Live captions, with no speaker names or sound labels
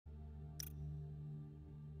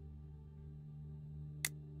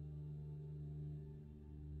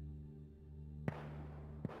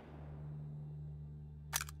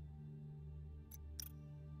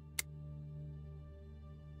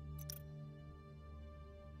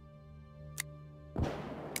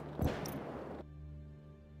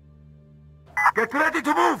Get ready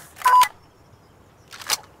to move!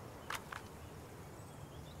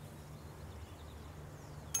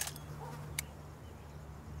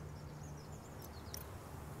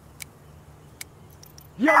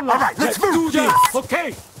 Alright, let's move! Do this!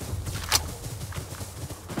 Okay!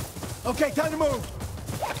 Okay, time to move!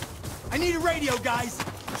 I need a radio, guys!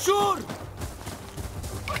 Sure!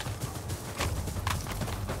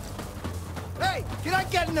 Hey, can I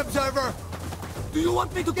get an observer? Do you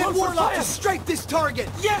want me to Get call for Warlock fire? to strike this target!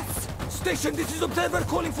 Yes! Station, this is Observer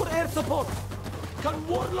calling for air support. Can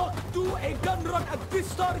Warlock do a gun run at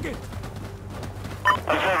this target?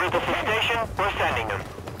 Observer, this is Station. We're sending them.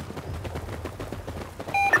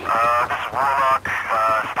 This is Warlock.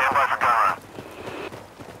 Stand by for gun run.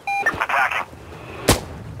 Attacking.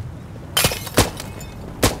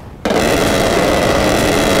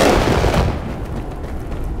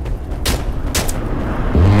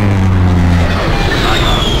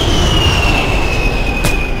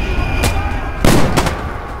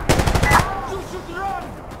 You should run!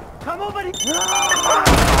 Come over here!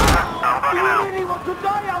 I'm Do bugging you out. really want to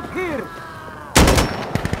die out here?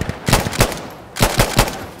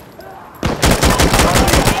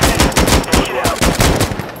 Station out.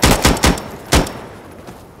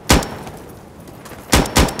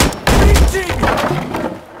 Reaching!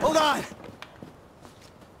 Hold on!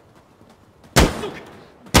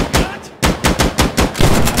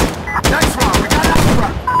 Nice one! We got extra!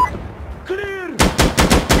 Clear!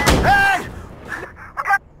 Hey!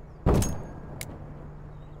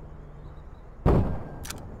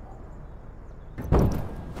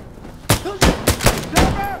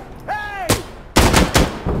 Hey!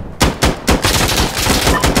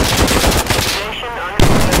 Station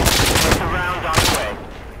understood. With the rounds on the way.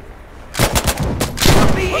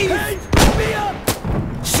 Okay, me up!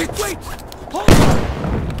 Shit, wait! Hold on!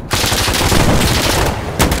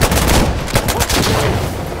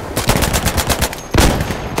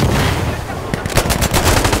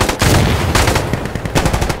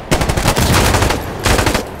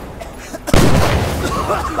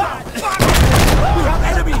 We have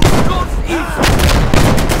enemy! Northeast!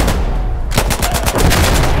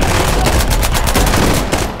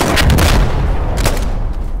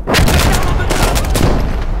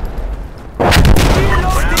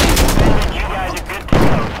 You guys are good to go.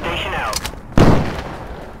 Station out.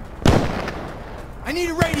 I need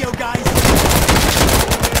a radio, guys!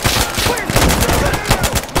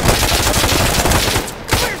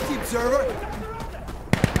 Where's the observer?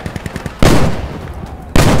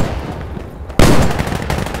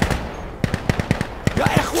 يا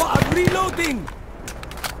إخوة, I'm reloading!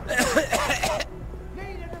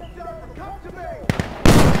 Need an observer, come to me!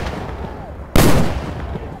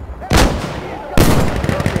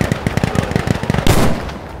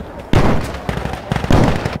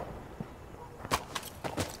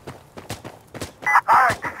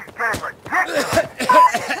 Alright, this is Denver.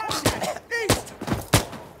 East!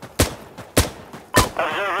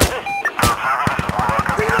 Observer, this is Warlock.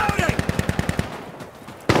 Reloading!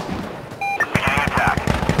 Beginning attack.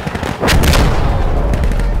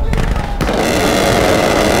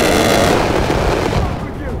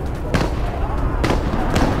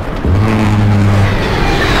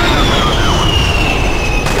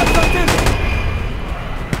 Okay, I'm ready.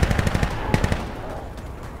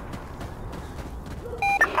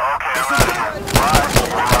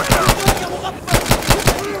 Live. Warlock out.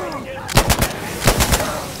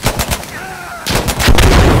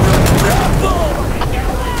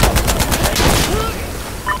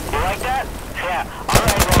 You like that? Yeah.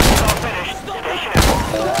 Alright, well, it's all finished. Station out.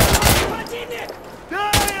 Loading!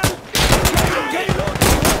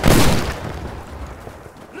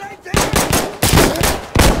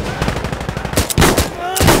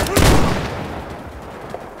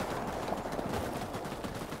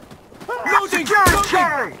 Security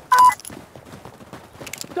carry!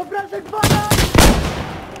 Suppressing fire!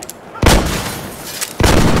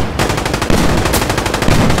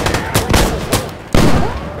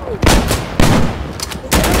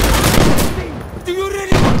 Do you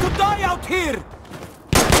really want to die out here?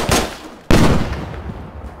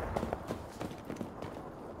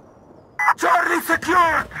 Charlie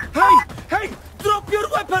secured! Hey! Hey! Drop your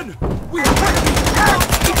weapon! We have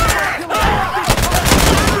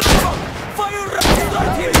fire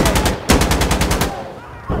right here!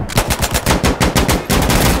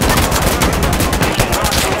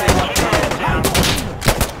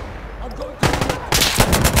 I'm going to...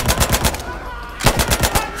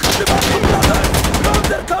 No,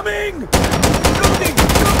 they're coming! Loading!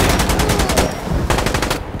 Loading!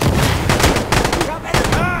 We have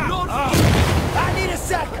enemy! Northeast! I need a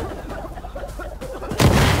sec!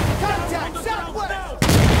 Contact! South!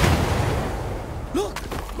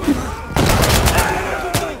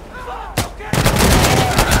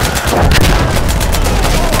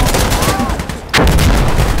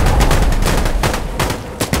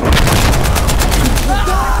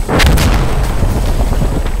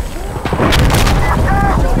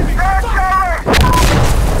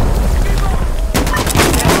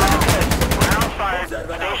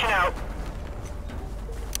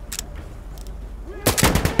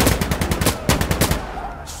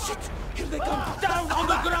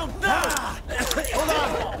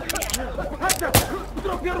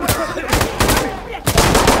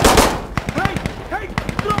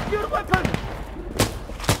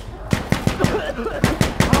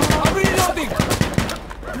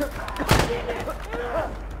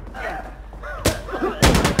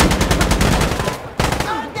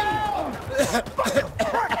 Contact's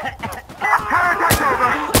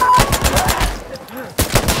over.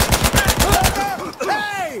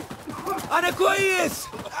 Hey! أنا كويس.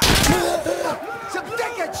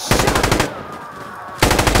 Something get shot!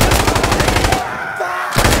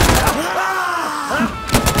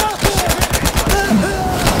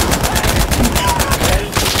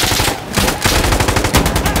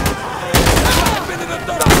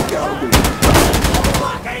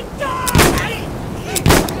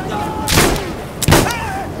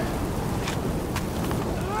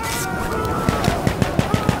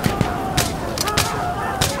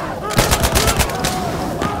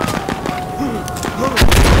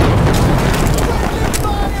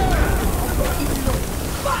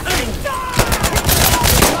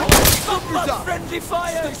 Friendly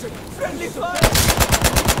fire! Friendly fire!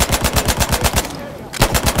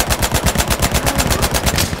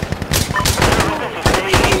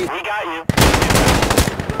 We got you.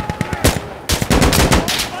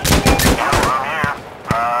 I'm here.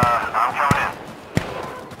 I'm coming in.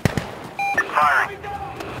 Firing.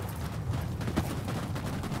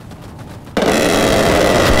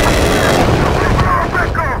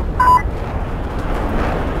 Let's go!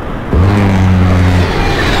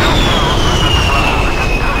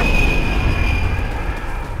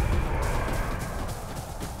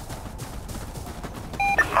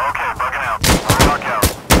 Okay, bugging out. Rock out.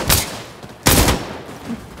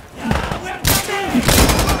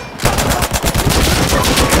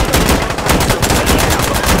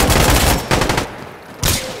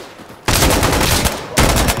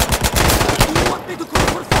 You want me to call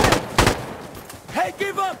for fire? Hey,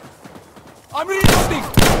 give up! I'm reloading!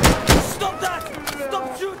 Stop that! Stop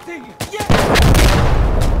shooting! Yeah!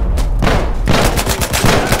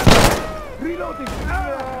 Reloading!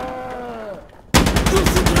 You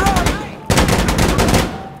should run!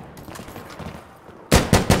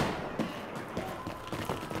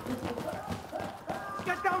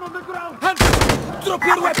 Get down on the ground! Hands! Drop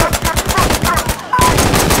your weapon!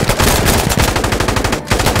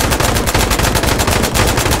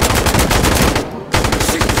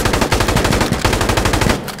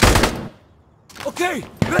 Okay,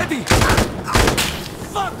 ready!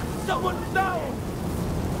 Fuck! Someone's down!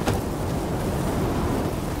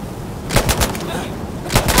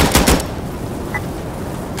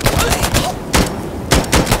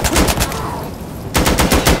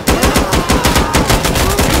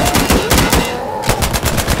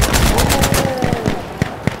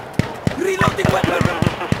 Reloading weapon!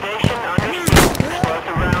 Station understood.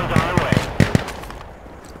 Explosive rounds on the way.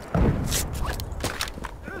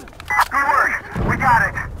 Good work. We got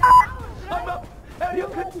it. I'm up! Hey, you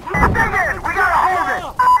can... Dig in. We gotta hold it.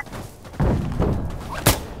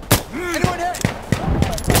 Anyone hit?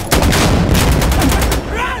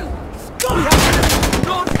 Run! Stop!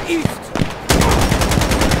 Northeast!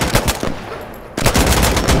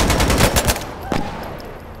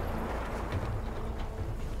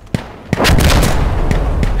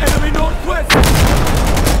 Enemy northwest!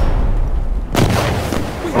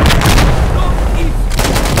 Northeast!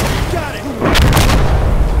 Got it!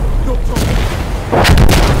 No problem.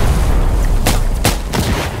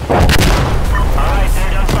 Alright,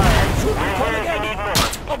 they're done firing. Shoot, We're call here if you again. need more.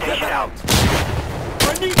 Observer Station out!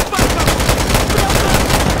 I need backup! Brother!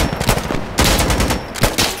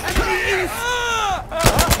 Enemy east!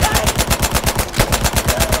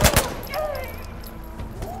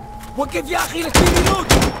 وقف يا أخي لك 2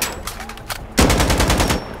 minutes!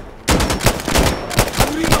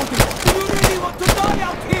 I'm reloading! Do you really want to die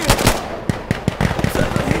out here?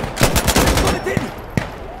 Observer here! Put it in!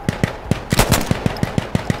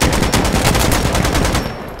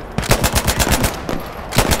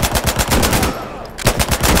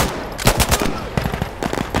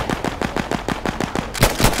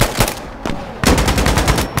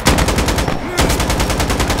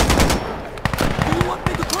 Do you want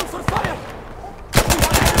me to call for fire? We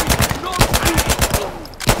have enemy northeast!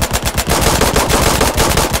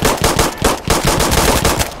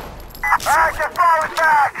 Alright, just falling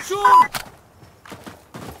back. Sure!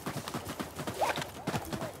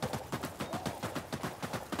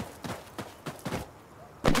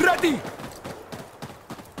 Ready!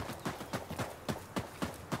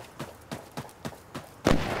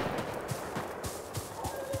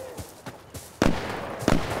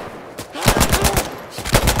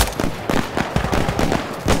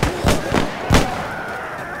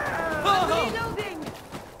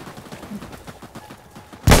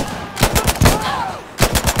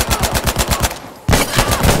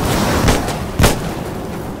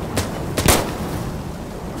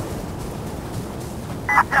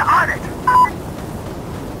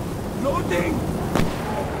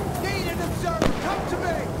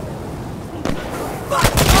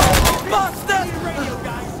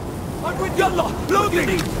 you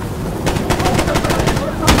need?